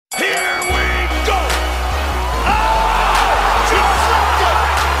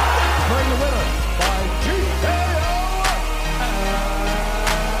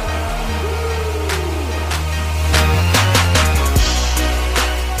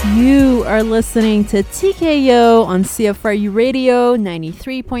You are listening to TKO on CFRU Radio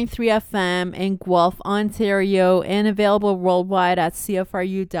 93.3 FM in Guelph, Ontario, and available worldwide at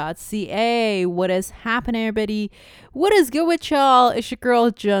CFRU.ca. What is happening, everybody? What is good with y'all? It's your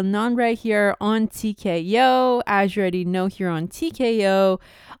girl, Janan, right here on TKO. As you already know, here on TKO,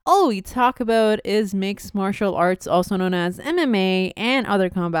 all we talk about is mixed martial arts, also known as MMA, and other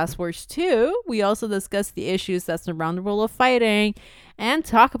combat sports too. We also discuss the issues that surround the world of fighting and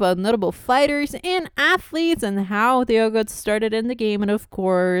talk about notable fighters and athletes and how they all got started in the game, and of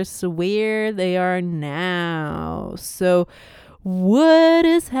course where they are now. So what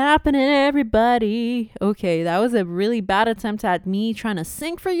is happening, everybody? Okay, that was a really bad attempt at me trying to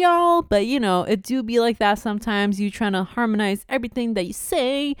sing for y'all, but you know, it do be like that sometimes, you trying to harmonize everything that you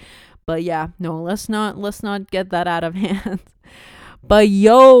say. But yeah, no, let's not get that out of hand. But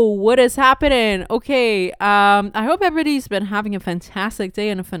yo, what is happening? Okay, I hope everybody's been having a fantastic day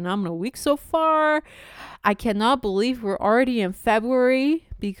and a phenomenal week so far. I cannot believe we're already in February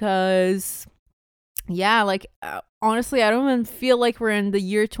because, yeah, honestly, I don't even feel like we're in the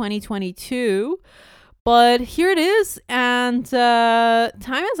year 2022. But here it is, and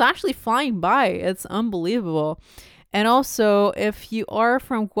time is actually flying by. It's unbelievable. And also, if you are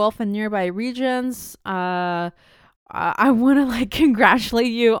from Guelph and nearby regions, I want to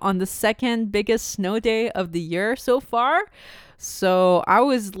congratulate you on the second biggest snow day of the year so far. So I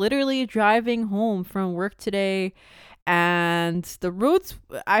was literally driving home from work today, and the roads,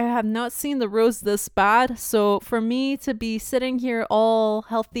 I have not seen the roads this bad. So for me to be sitting here all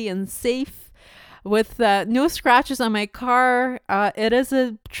healthy and safe with no scratches on my car, it is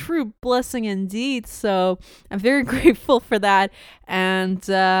a true blessing indeed. So I'm very grateful for that. And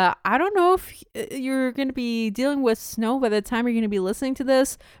I don't know if you're going to be dealing with snow by the time you're going to be listening to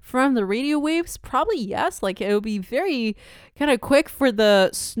this from the radio waves. Probably yes. Like, it will be very kind of quick for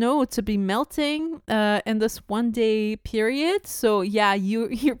the snow to be melting in this 1 day period. So yeah,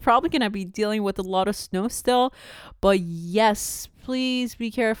 you're probably going to be dealing with a lot of snow still. But yes, please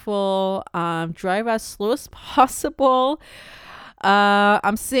be careful. Drive as slow as possible.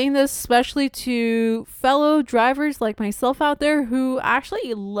 I'm saying this especially to fellow drivers like myself out there who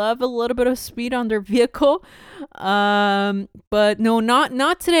actually love a little bit of speed on their vehicle. But no,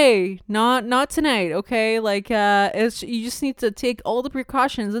 not today. Not tonight. Okay, it's, you just need to take all the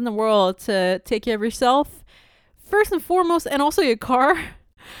precautions in the world to take care of yourself first and foremost, and also your car.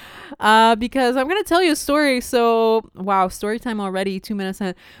 Because I'm gonna tell you a story. So wow, story time already, 2 minutes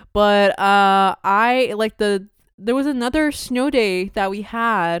in. But there was another snow day that we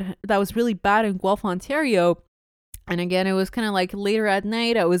had that was really bad in Guelph, Ontario. And again, it was kind of like later at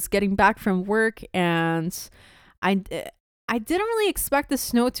night. I was getting back from work, and I I didn't really expect the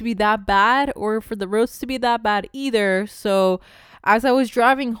snow to be that bad or for the roads to be that bad either. So as I was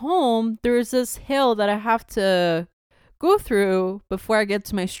driving home, there's this hill that I have to go through before I get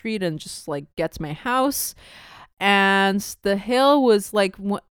to my street and just get to my house. And the hill was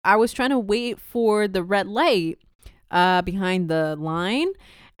I was trying to wait for the red light behind the line,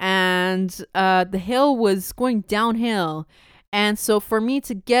 and the hill was going downhill. And so for me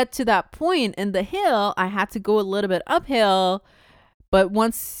to get to that point in the hill, I had to go a little bit uphill. But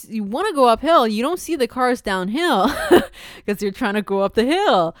once you want to go uphill, you don't see the cars downhill because you're trying to go up the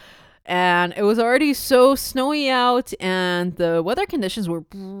hill. And it was already so snowy out, and the weather conditions were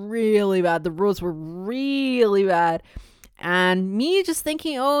really bad. The roads were really bad. And me just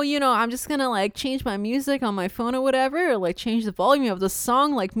thinking, oh, I'm just gonna change my music on my phone or whatever, or change the volume of the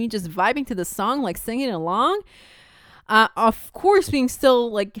song, me just vibing to the song, singing along. Of course, being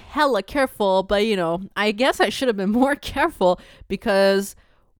still hella careful, but I guess I should have been more careful, because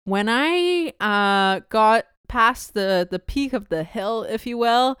when I got past the peak of the hill, if you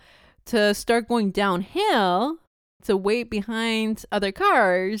will, to start going downhill to wait behind other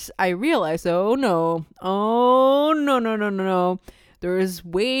cars, I realized, oh no, there is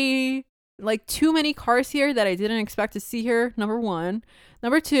way too many cars here that I didn't expect to see here. Number one.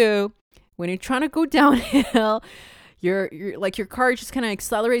 Number two, when you're trying to go downhill, your car just kind of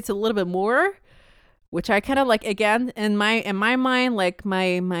accelerates a little bit more, which I kind of again in my mind,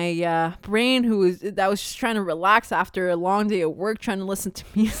 my brain that was just trying to relax after a long day of work, trying to listen to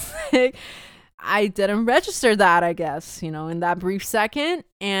music. I didn't register that, I guess, in that brief second.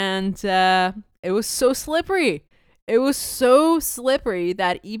 And it was so slippery. It was so slippery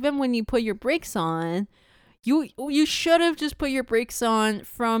that even when you put your brakes on, you should have just put your brakes on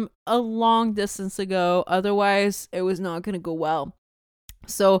from a long distance ago. Otherwise, it was not going to go well.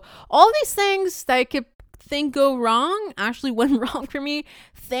 So all these things that I could thing go wrong actually went wrong for me.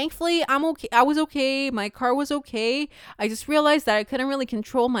 Thankfully, I'm okay. I was okay. My car was okay. I just realized that I couldn't really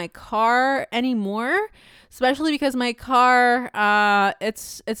control my car anymore, especially because my car,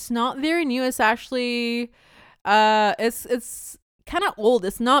 it's not very new. It's actually, it's kind of old.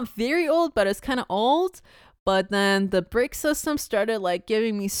 It's not very old, but it's kind of old. But then the brake system started like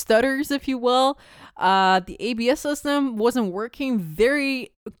giving me stutters, if you will. The ABS system wasn't working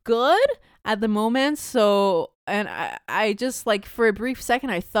very good at the moment. So, and I just like for a brief second,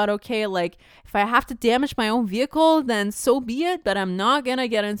 I thought, okay, like if I have to damage my own vehicle, then so be it. But I'm not going to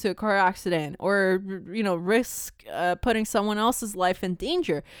get into a car accident or, risk putting someone else's life in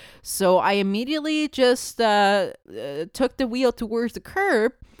danger. So I immediately just took the wheel towards the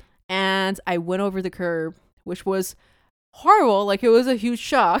curb and I went over the curb, which was horrible. Like it was a huge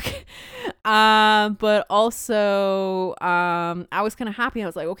shock. But also, I was kind of happy. I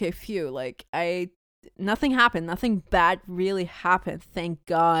was like, okay, phew, like nothing happened. Nothing bad really happened. Thank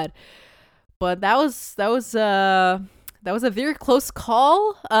God. But that was a very close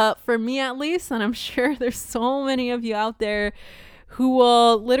call, for me at least. And I'm sure there's so many of you out there who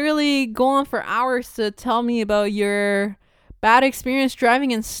will literally go on for hours to tell me about your bad experience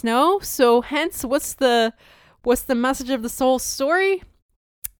driving in snow. So hence, what's the message of this whole story?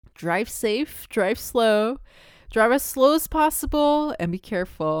 Drive safe, drive slow, drive as slow as possible, and be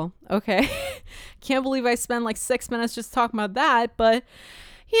careful. Okay. Can't believe I spent like 6 minutes just talking about that, but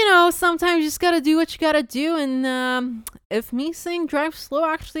sometimes you just gotta do what you gotta do. And if me saying drive slow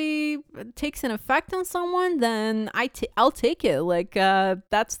actually takes an effect on someone, then I'll take it. Like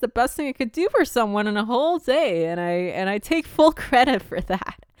that's the best thing I could do for someone in a whole day, and I take full credit for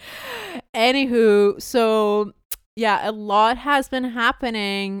that. Anywho, so yeah, a lot has been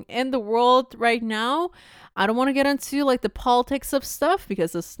happening in the world right now. I don't want to get into like the politics of stuff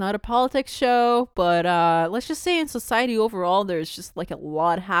because it's not a politics show, but let's just say in society overall, there's just like a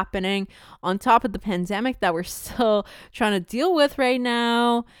lot happening on top of the pandemic that we're still trying to deal with right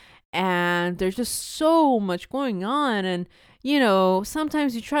now. And there's just so much going on. And,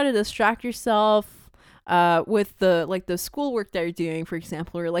 sometimes you try to distract yourself with the schoolwork that you're doing, for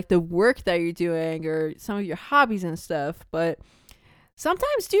example, or like the work that you're doing or some of your hobbies and stuff. But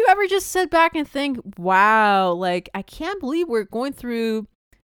sometimes do you ever just sit back and think, wow, like I can't believe we're going through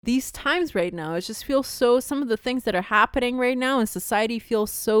these times right now. It just feels some of the things that are happening right now in society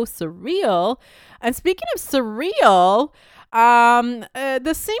feels so surreal. And speaking of surreal,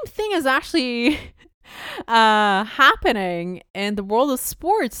 the same thing is actually happening in the world of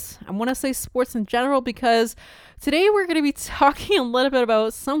sports. I want to say sports in general because today we're going to be talking a little bit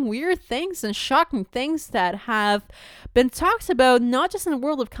about some weird things and shocking things that have been talked about, not just in the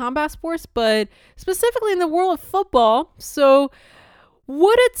world of combat sports, but specifically in the world of football. So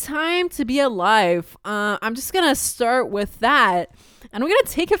what a time to be alive. I'm just going to start with that and we're going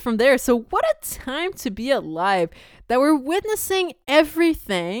to take it from there. So what a time to be alive that we're witnessing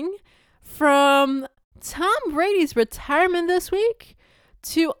everything from Tom Brady's retirement this week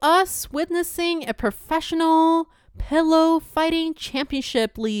to us witnessing a professional pillow fighting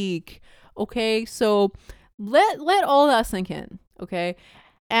championship league. Okay, so let all that sink in. Okay,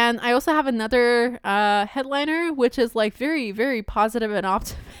 and I also have another headliner, which is like very, very positive and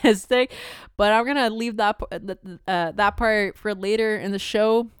optimistic, but I'm gonna leave that part for later in the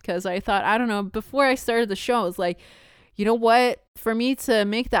show because I thought, I don't know, before I started the show, I was like, you know what? For me to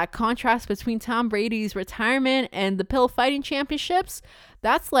make that contrast between Tom Brady's retirement and the pillow fighting championships,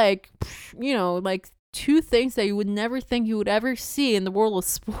 that's like, like two things that you would never think you would ever see in the world of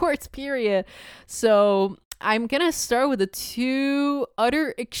sports, period. So I'm going to start with the two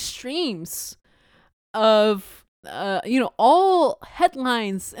utter extremes of, all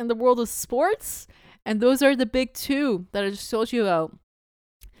headlines in the world of sports. And those are the big two that I just told you about.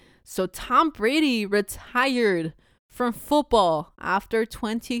 So Tom Brady retired from football after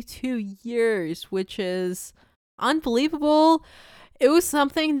 22 years, which is unbelievable. It was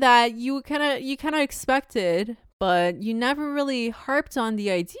something that you kind of expected, but you never really harped on the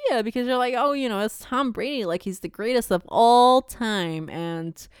idea because you're like, oh, it's Tom Brady, like he's the greatest of all time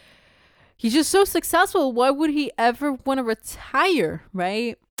and he's just so successful. Why would he ever want to retire,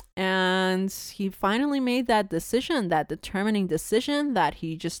 right? And he finally made that decision, that determining decision that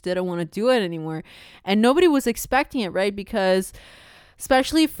he just didn't want to do it anymore. And nobody was expecting it, right? Because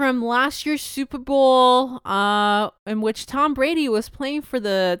especially from last year's Super Bowl, in which Tom Brady was playing for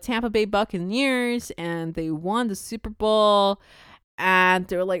the Tampa Bay Buccaneers and they won the Super Bowl. And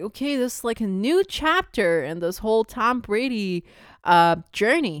they're like, okay, this is like a new chapter in this whole Tom Brady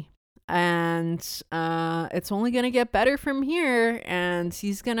journey. and it's only gonna get better from here. And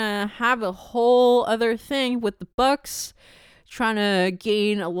he's gonna have a whole other thing with the Bucks, trying to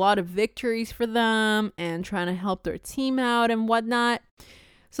gain a lot of victories for them and trying to help their team out and whatnot.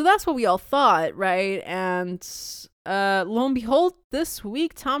 So that's what we all thought, right? And lo and behold, this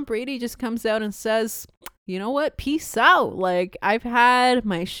week Tom Brady just comes out and says, you know what, peace out. Like, I've had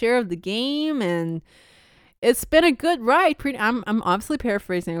my share of the game and it's been a good ride. I'm obviously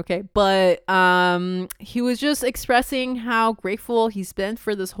paraphrasing, okay, but he was just expressing how grateful he's been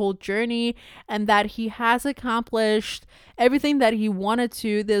for this whole journey and that he has accomplished everything that he wanted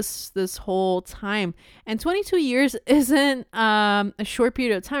to this whole time. And 22 years isn't a short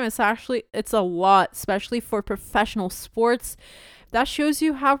period of time. It's a lot, especially for professional sports. That shows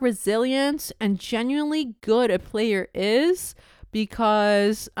you how resilient and genuinely good a player is,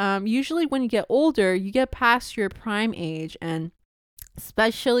 because usually when you get older, you get past your prime age, and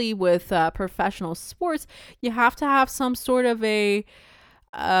especially with professional sports, you have to have some sort of a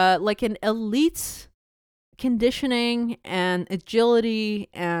like an elite conditioning and agility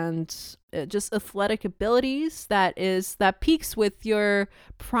and just athletic abilities that peaks with your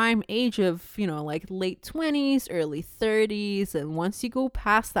prime age of, like late 20s, early 30s. And once you go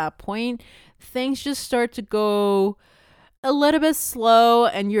past that point, things just start to go a little bit slow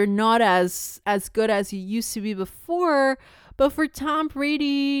and you're not as good as you used to be before. But for Tom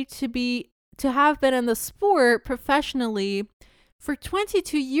Brady to have been in the sport professionally for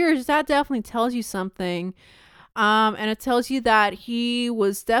 22 years, that definitely tells you something. And it tells you that he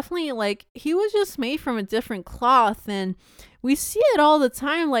was definitely he was just made from a different cloth. And we see it all the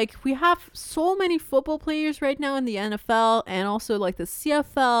time. Like, we have so many football players right now in the NFL and also like the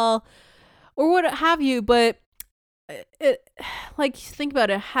CFL or what have you. But think about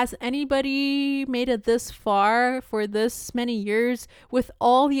it. Has anybody made it this far for this many years with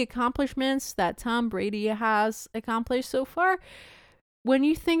all the accomplishments that Tom Brady has accomplished so far? When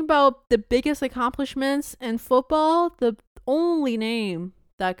you think about the biggest accomplishments in football, the only name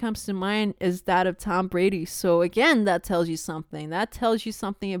that comes to mind is that of Tom Brady. So again, that tells you something. That tells you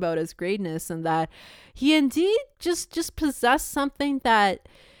something about his greatness and that he indeed just possessed something that,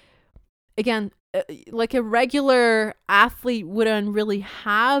 again, like a regular athlete wouldn't really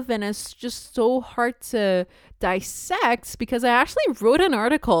have. And it's just so hard to dissect, because I actually wrote an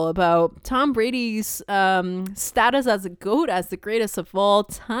article about Tom Brady's status as a GOAT, as the greatest of all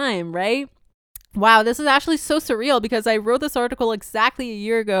time, right? Wow, this is actually so surreal, because I wrote this article exactly a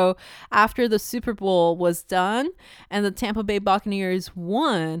year ago after the Super Bowl was done and the Tampa Bay Buccaneers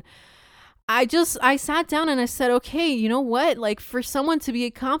won. I sat down and I said, okay, you know what? Like, for someone to be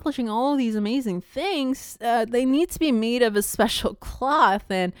accomplishing all of these amazing things, they need to be made of a special cloth.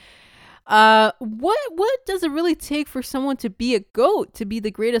 And what does it really take for someone to be a GOAT, to be the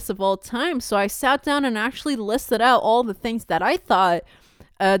greatest of all time? So I sat down and actually listed out all the things that I thought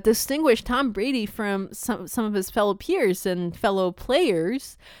distinguished Tom Brady from some of his fellow peers and fellow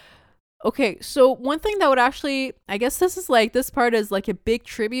players. Okay, so one thing that would actually, I guess this part is like a big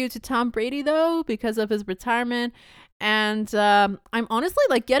tribute to Tom Brady though, because of his retirement. And I'm honestly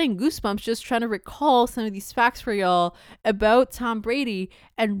like getting goosebumps just trying to recall some of these facts for y'all about Tom Brady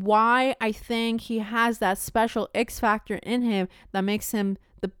and why I think he has that special X factor in him that makes him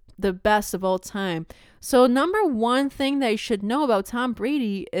the best of all time. So number one thing that you should know about Tom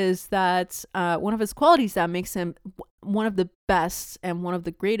Brady is that one of his qualities that makes him one of the best and one of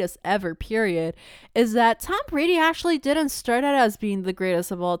the greatest ever, period, is that Tom Brady actually didn't start out as being the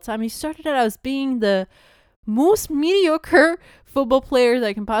greatest of all time. He started out as being the most mediocre football player that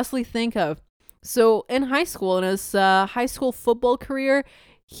I can possibly think of. So in high school, in his high school football career,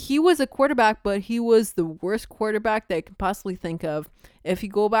 he was a quarterback, but he was the worst quarterback that I can possibly think of. If you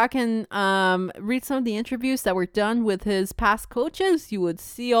go back and read some of the interviews that were done with his past coaches, you would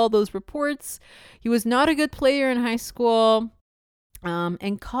see all those reports. He was not a good player in high school.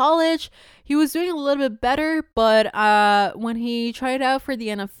 In college, he was doing a little bit better, but when he tried out for the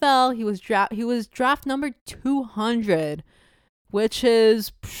NFL, he was draft number 200, which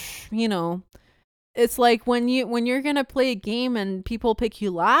is, it's like when you're gonna play a game and people pick you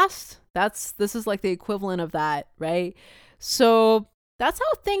last. This is like the equivalent of that, right? So that's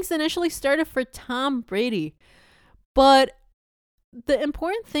how things initially started for Tom Brady. But the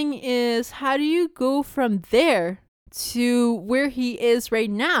important thing is, how do you go from there to where he is right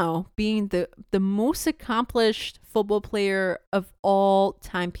now, being the most accomplished football player of all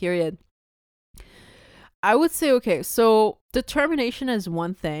time, period? I would say, okay, so determination is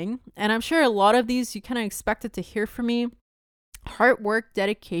one thing, and I'm sure a lot of these you kind of expected to hear from me. Hard work,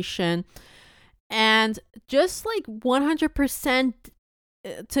 dedication, and just like 100%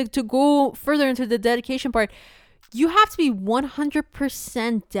 to go further into the dedication part, you have to be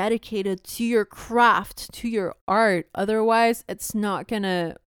 100% dedicated to your craft, to your art. Otherwise, it's not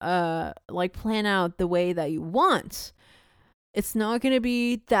gonna like plan out the way that you want. It's not going to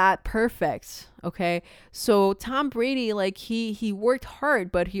be that perfect. Okay. So Tom Brady, like he worked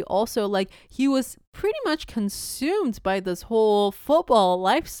hard, but he also like he was pretty much consumed by this whole football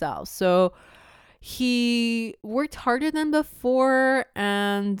lifestyle. So he worked harder than before,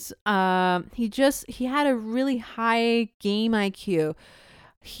 and he had a really high game IQ.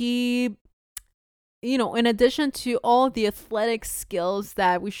 He, in addition to all the athletic skills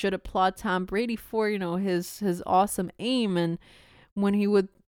that we should applaud Tom Brady for, his awesome aim, and when he would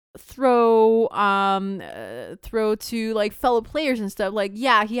throw to like fellow players and stuff, like,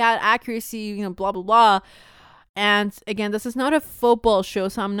 yeah, he had accuracy, blah blah blah. And again, this is not a football show,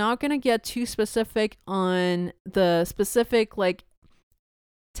 so I'm not gonna get too specific on the specific like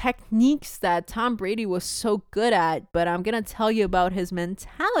techniques that Tom Brady was so good at, but I'm gonna tell you about his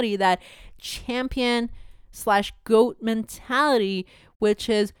mentality, that champion/goat mentality, which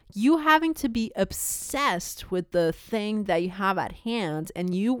is you having to be obsessed with the thing that you have at hand,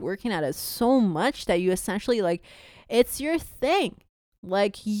 and you working at it so much that you essentially like it's your thing.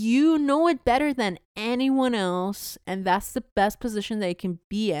 Like, you know it better than anyone else, and that's the best position that you can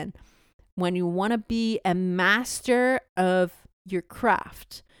be in when you want to be a master of your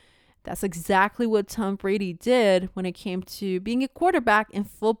craft. That's exactly what Tom Brady did when it came to being a quarterback in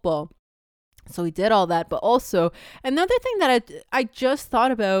football. So he did all that, but also another thing that I just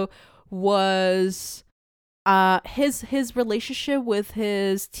thought about was his relationship with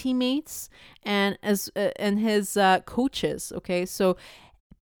his teammates and his coaches. Okay, so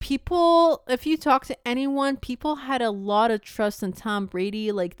people, if you talk to anyone, people had a lot of trust in Tom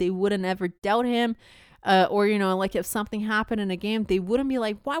Brady. Like, they wouldn't ever doubt him. Or, like if something happened in a game, they wouldn't be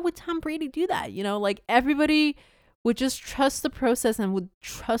like, why would Tom Brady do that? Like, everybody would just trust the process and would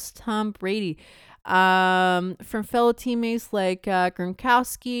trust Tom Brady. From fellow teammates like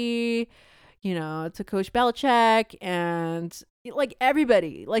Gronkowski, to Coach Belichick, and like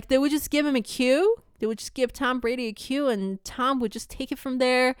everybody. Like, they would just give him a cue. They would just give Tom Brady a cue, and Tom would just take it from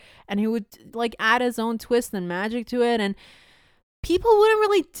there, and he would like add his own twist and magic to it, and people wouldn't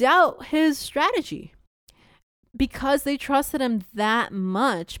really doubt his strategy because they trusted him that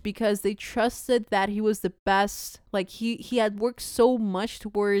much, because they trusted that he was the best. Like, he had worked so much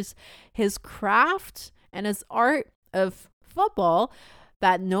towards his craft and his art of football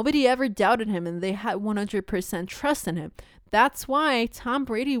that nobody ever doubted him, and they had 100% trust in him. That's why Tom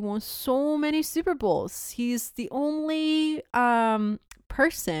Brady won so many Super Bowls. He's the only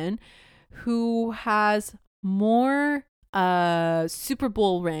person who has more Super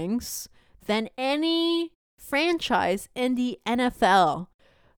Bowl rings than any franchise in the NFL.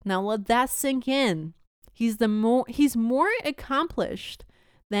 Now let that sink in. He's more accomplished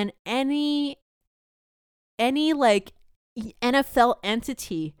than any like NFL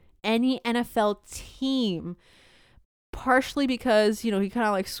entity, any NFL team. Partially because, he kind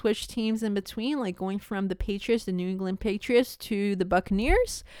of like switched teams in between, like going from the Patriots, the New England Patriots, to the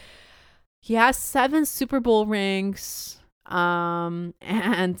Buccaneers. He has 7 Super Bowl rings. And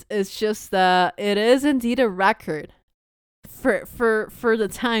it's just it is indeed a record for the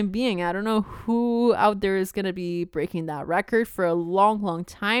time being. I don't know who out there is going to be breaking that record for a long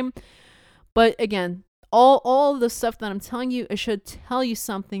time. But again, all the stuff that I'm telling you, it should tell you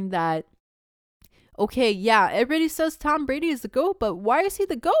something that, okay, yeah, everybody says Tom Brady is the GOAT, but why is he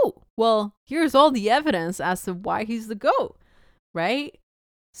the GOAT? Well, here's all the evidence as to why he's the GOAT, right?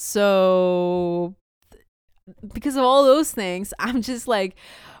 So, because of all those things, I'm just like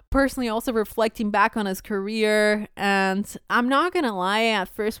personally also reflecting back on his career. And I'm not going to lie, at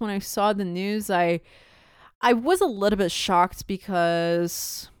first when I saw the news, I was a little bit shocked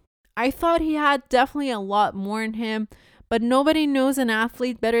because I thought he had definitely a lot more in him. But nobody knows an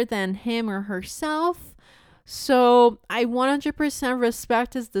athlete better than him or herself. So I 100%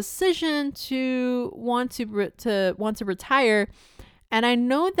 respect his decision to want to retire. And I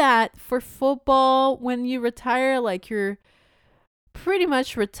know that for football, when you retire, like, you're pretty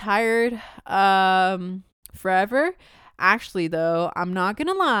much retired forever. Actually, though, I'm not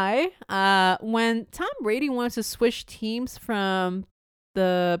gonna lie. When Tom Brady wanted to switch teams from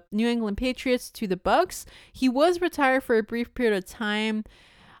the New England Patriots to the Bucks, he was retired for a brief period of time,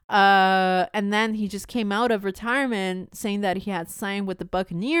 and then he just came out of retirement saying that he had signed with the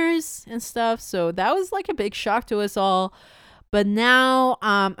Buccaneers and stuff. So that was like a big shock to us all. But now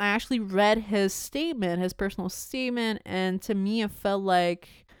I actually read his personal statement, and to me it felt like,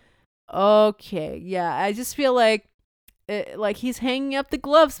 okay, yeah, I just feel like like he's hanging up the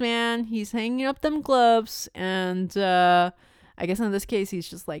gloves, man. He's hanging up them gloves, and I guess in this case he's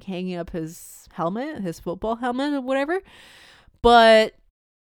just like hanging up his helmet, his football helmet or whatever. But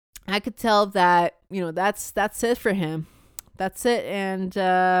I could tell that, you know, that's it for him. That's it. And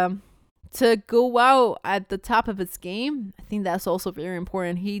to go out at the top of his game, I think that's also very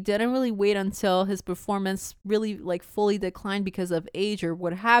important. He didn't really wait until his performance really like fully declined because of age or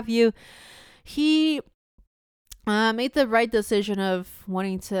what have you. He made the right decision of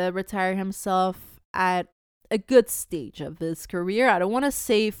wanting to retire himself at a good stage of his career. I don't want to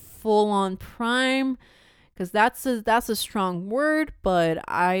say full on prime, because that's a strong word, but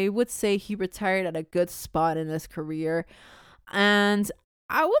I would say he retired at a good spot in his career. And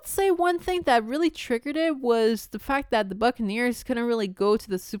I would say one thing that really triggered it was the fact that the Buccaneers couldn't really go to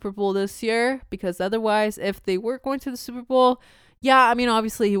the Super Bowl this year, because otherwise, if they were going to the Super Bowl, yeah, I mean,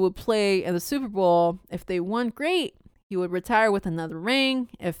 obviously he would play in the Super Bowl. If they won, great. He would retire with another ring.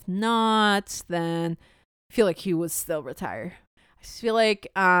 If not, then I feel like he would still retire. I just feel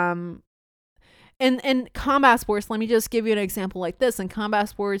like in combat sports, let me just give you an example like this. In combat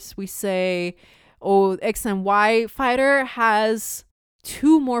sports, we say, oh, X and Y fighter has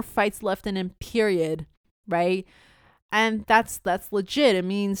 2 more fights left in him, period, right? And that's legit. It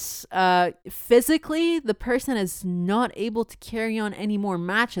means physically the person is not able to carry on any more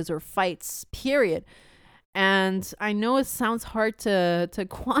matches or fights, period. And I know it sounds hard to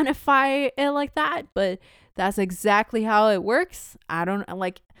quantify it like that, but that's exactly how it works. I don't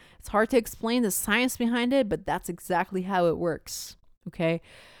like, it's hard to explain the science behind it, but that's exactly how it works. Okay.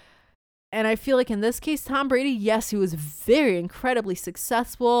 And I feel like in this case, Tom Brady, yes, he was very incredibly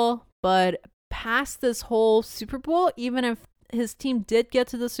successful, but past this whole Super Bowl, even if his team did get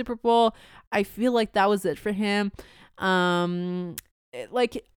to the Super Bowl, I feel like that was it for him.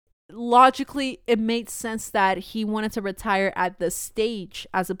 Like logically, it made sense that he wanted to retire at this stage,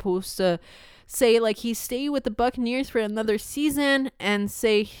 as opposed to say like he stayed with the Buccaneers for another season and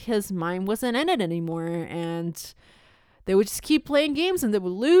say his mind wasn't in it anymore, and they would just keep playing games and they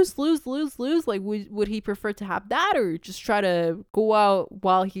would lose. Like, would he prefer to have that, or just try to go out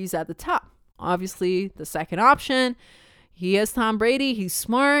while he's at the top? Obviously, the second option. He is Tom Brady. He's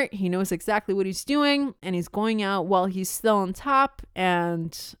smart. He knows exactly what he's doing, and he's going out while he's still on top,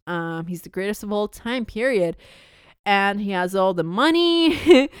 and he's the greatest of all time, period. And he has all the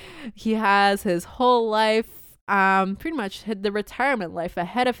money. He has his whole life, pretty much the retirement life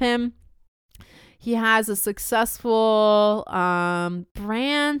ahead of him. He has a successful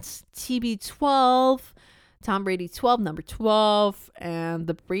brand, TB12, Tom Brady 12, number 12, and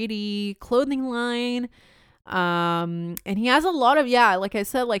the Brady clothing line. And he has a lot of, like I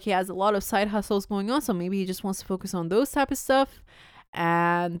said, like he has a lot of side hustles going on. So maybe he just wants to focus on those type of stuff.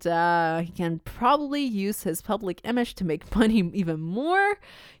 And he can probably use his public image to make money even more.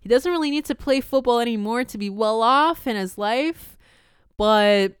 He doesn't really need to play football anymore to be well off in his life.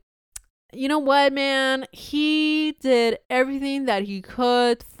 But you know what, man? He did everything that he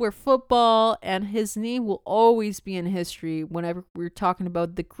could for football, and his name will always be in history whenever we're talking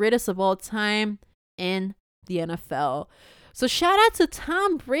about the greatest of all time in the NFL. So shout out to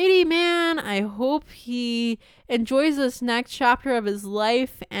Tom Brady, man. I hope he enjoys this next chapter of his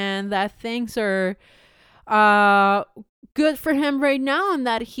life, and that things are good for him right now, and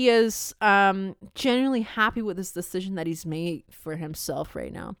that he is genuinely happy with this decision that he's made for himself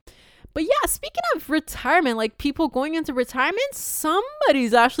right now. But yeah, speaking of retirement, like people going into retirement,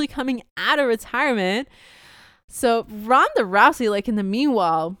 somebody's actually coming out of retirement. So Ronda Rousey, like in the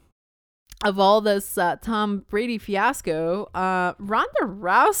meanwhile of all this Tom Brady fiasco, Ronda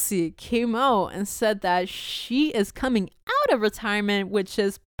Rousey came out and said that she is coming out of retirement, which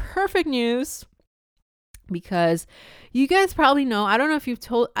is perfect news. Because you guys probably know, I don't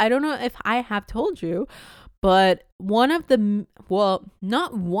know if I have told you, but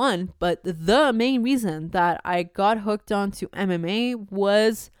not one, but the main reason that I got hooked onto MMA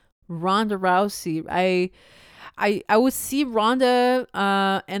was Ronda Rousey. I would see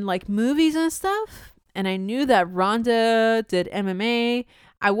Ronda in like movies and stuff, and I knew that Ronda did MMA.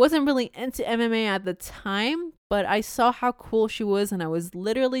 I wasn't really into MMA at the time, but I saw how cool she was, and I was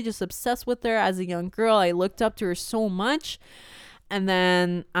literally just obsessed with her as a young girl. I looked up to her so much. And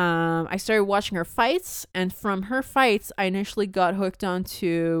then I started watching her fights. And from her fights, I initially got hooked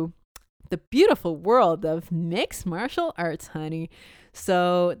onto the beautiful world of mixed martial arts, honey.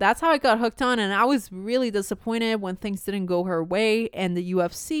 So that's how I got hooked on. And I was really disappointed when things didn't go her way in the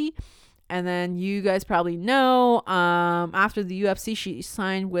UFC. And then you guys probably know, after the UFC, she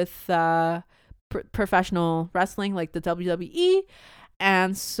signed with professional wrestling, like the WWE.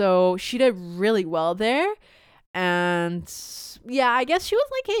 And so she did really well there. And yeah, I guess she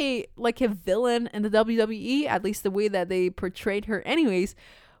was like a villain in the WWE, at least the way that they portrayed her anyways.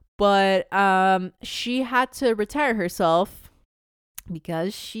 But she had to retire herself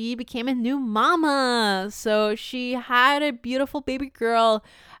because she became a new mama. So she had a beautiful baby girl,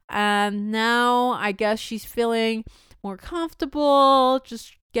 and now I guess she's feeling more comfortable,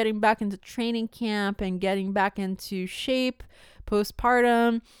 just getting back into training camp and getting back into shape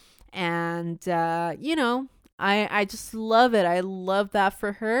postpartum. And I just love it. I love that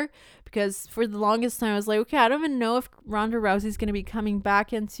for her, because for the longest time I was like, okay, I don't even know if Ronda Rousey's going to be coming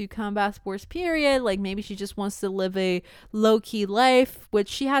back into combat sports, period. Like, maybe she just wants to live a low-key life, which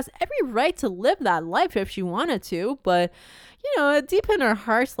she has every right to live that life if she wanted to. But deep in our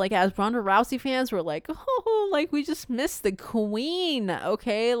hearts, like, as Ronda Rousey fans, we're like, oh, like, we just missed the queen.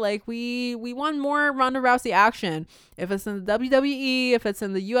 Okay, like, we want more Ronda Rousey action. If it's in the WWE, if it's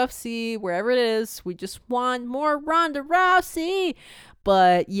in the UFC, wherever it is, we just want more Ronda Rousey.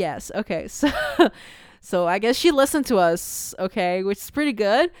 But yes, okay, so I guess she listened to us, okay, which is pretty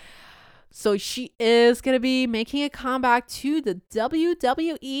good. So she is going to be making a comeback to the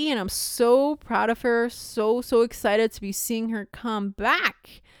WWE, and I'm so proud of her. So excited to be seeing her come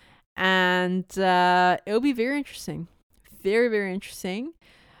back. And it'll be very interesting. Very, very interesting.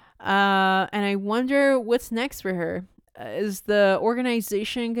 And I wonder what's next for her. Is the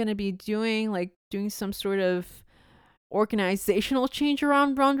organization going to be doing some sort of organizational change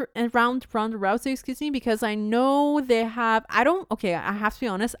around Ronda Rousey, excuse me, because I know they have, I have to be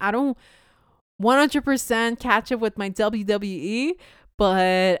honest, I don't 100% catch up with my WWE,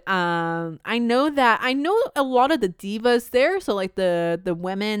 but I know a lot of the divas there, so like the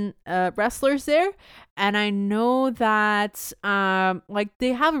women wrestlers there, and I know that like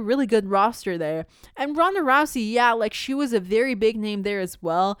they have a really good roster there. And Ronda Rousey, yeah, like she was a very big name there as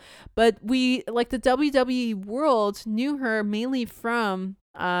well, but we, like, the WWE world knew her mainly from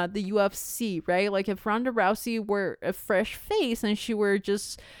the UFC, right? Like, if Ronda Rousey were a fresh face and she were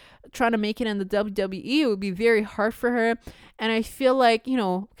just trying to make it in the WWE, it would be very hard for her. And I feel like,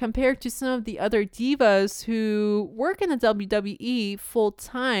 compared to some of the other divas who work in the WWE full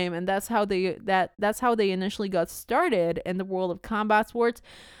time, and that's how they initially got started in the world of combat sports,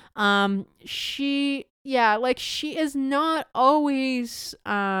 she is not always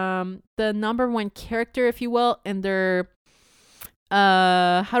the number one character, if you will, in their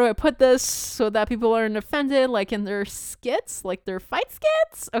how do I put this so that people aren't offended, like in their skits, like their fight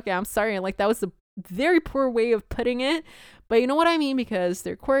skits. Okay, I'm sorry, like that was a very poor way of putting it, but you know what I mean, because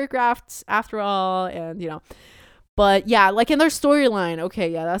they're choreographed after all. And but yeah, like in their storyline,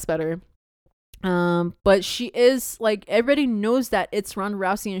 okay, yeah, that's better. But she is, like, everybody knows that it's Ronda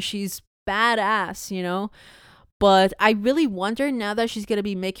Rousey and she's badass, But I really wonder, now that she's going to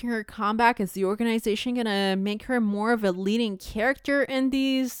be making her comeback, is the organization going to make her more of a leading character in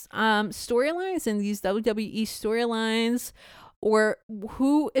these storylines, in these WWE storylines? Or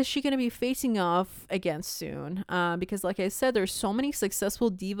who is she going to be facing off against soon? Because like I said, there's so many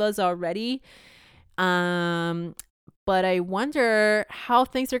successful divas already. But I wonder how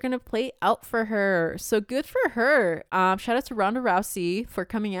things are going to play out for her. So good for her. Shout out to Ronda Rousey for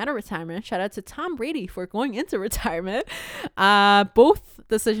coming out of retirement. Shout out to Tom Brady for going into retirement. Both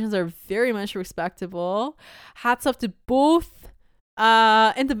decisions are very much respectable. Hats off to both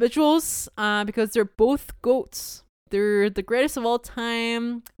individuals, because they're both GOATs. They're the greatest of all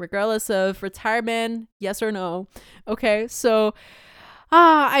time, regardless of retirement, yes or no. Okay, so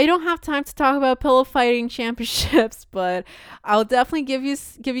I don't have time to talk about pillow fighting championships, but I'll definitely give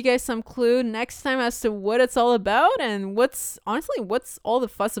you guys some clue next time as to what it's all about and what's all the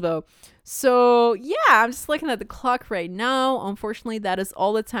fuss about. So yeah, I'm just looking at the clock right now. Unfortunately, that is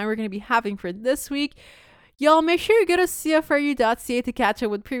all the time we're going to be having for this week. Y'all, make sure you go to cfru.ca to catch up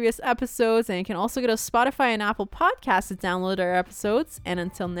with previous episodes, and you can also go to Spotify and Apple Podcasts to download our episodes. And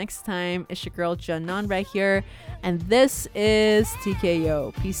until next time, it's your girl Janan right here, and this is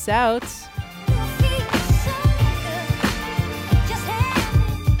TKO. Peace out.